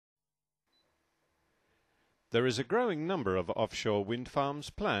There is a growing number of offshore wind farms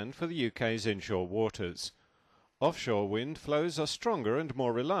planned for the UK's inshore waters. Offshore wind flows are stronger and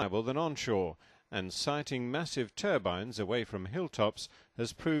more reliable than onshore, and siting massive turbines away from hilltops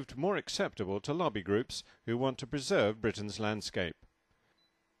has proved more acceptable to lobby groups who want to preserve Britain's landscape.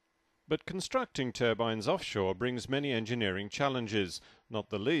 But constructing turbines offshore brings many engineering challenges, not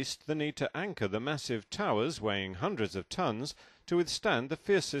the least the need to anchor the massive towers weighing hundreds of tons to withstand the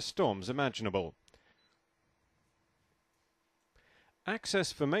fiercest storms imaginable.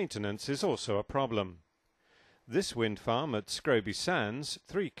 Access for maintenance is also a problem. This wind farm at Scroby Sands,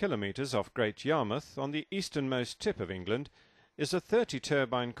 3 kilometres off Great Yarmouth on the easternmost tip of England, is a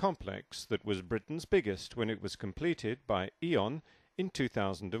 30-turbine complex that was Britain's biggest when it was completed by e.on in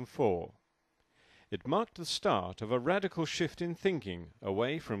 2004. It marked the start of a radical shift in thinking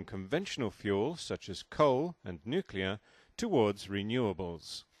away from conventional fuel such as coal and nuclear towards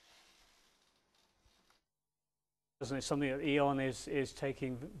renewables. It's something that e.on is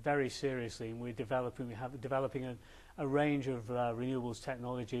taking very seriously, and we're developing a range of renewables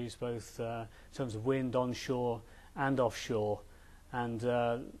technologies, both in terms of wind onshore and offshore. And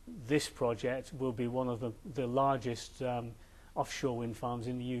this project will be one of the largest offshore wind farms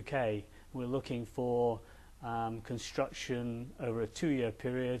in the UK. We're looking for construction over a 2-year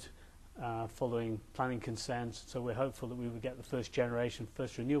period following planning consent. So we're hopeful that we will get the first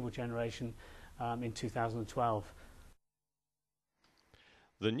renewable generation in 2012.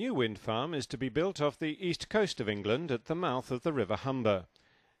 The new wind farm is to be built off the east coast of England at the mouth of the River Humber.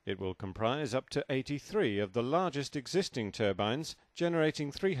 It will comprise up to 83 of the largest existing turbines,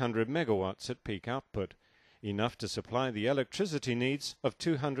 generating 300 megawatts at peak output, enough to supply the electricity needs of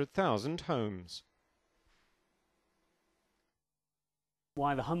 200,000 homes.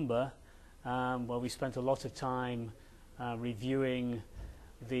 Why the Humber? Well, we spent a lot of time reviewing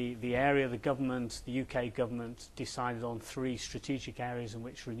the area. The UK government decided on 3 strategic areas in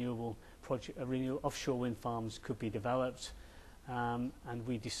which offshore wind farms could be developed, and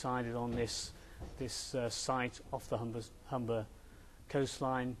we decided on this site off the Humber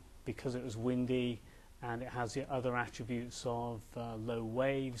coastline because it was windy and it has the other attributes of low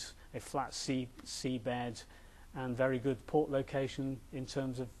waves, a flat seabed, and very good port location in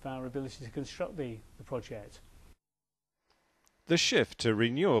terms of our ability to construct the project. The shift to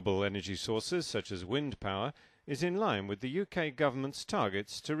renewable energy sources such as wind power is in line with the UK government's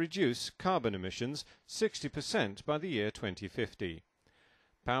targets to reduce carbon emissions 60% by the year 2050.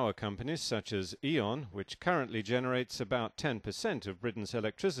 Power companies such as e.on, which currently generates about 10% of Britain's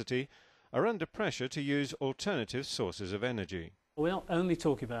electricity, are under pressure to use alternative sources of energy. We're not only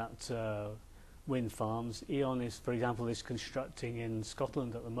talking about wind farms. e.on for example, is constructing in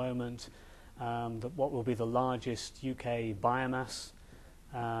Scotland at the moment what will be the largest UK biomass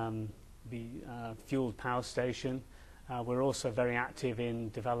fueled power station. We're also very active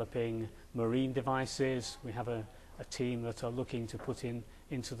in developing marine devices. We have a team that are looking to put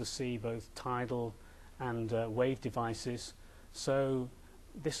into the sea both tidal and wave devices. So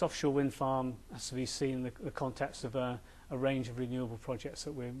this offshore wind farm has to be seen in the context of a range of renewable projects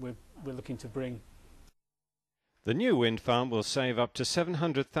that we're looking to bring. The new wind farm will save up to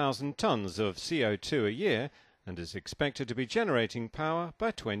 700,000 tonnes of CO2 a year and is expected to be generating power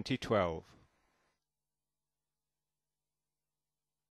by 2012.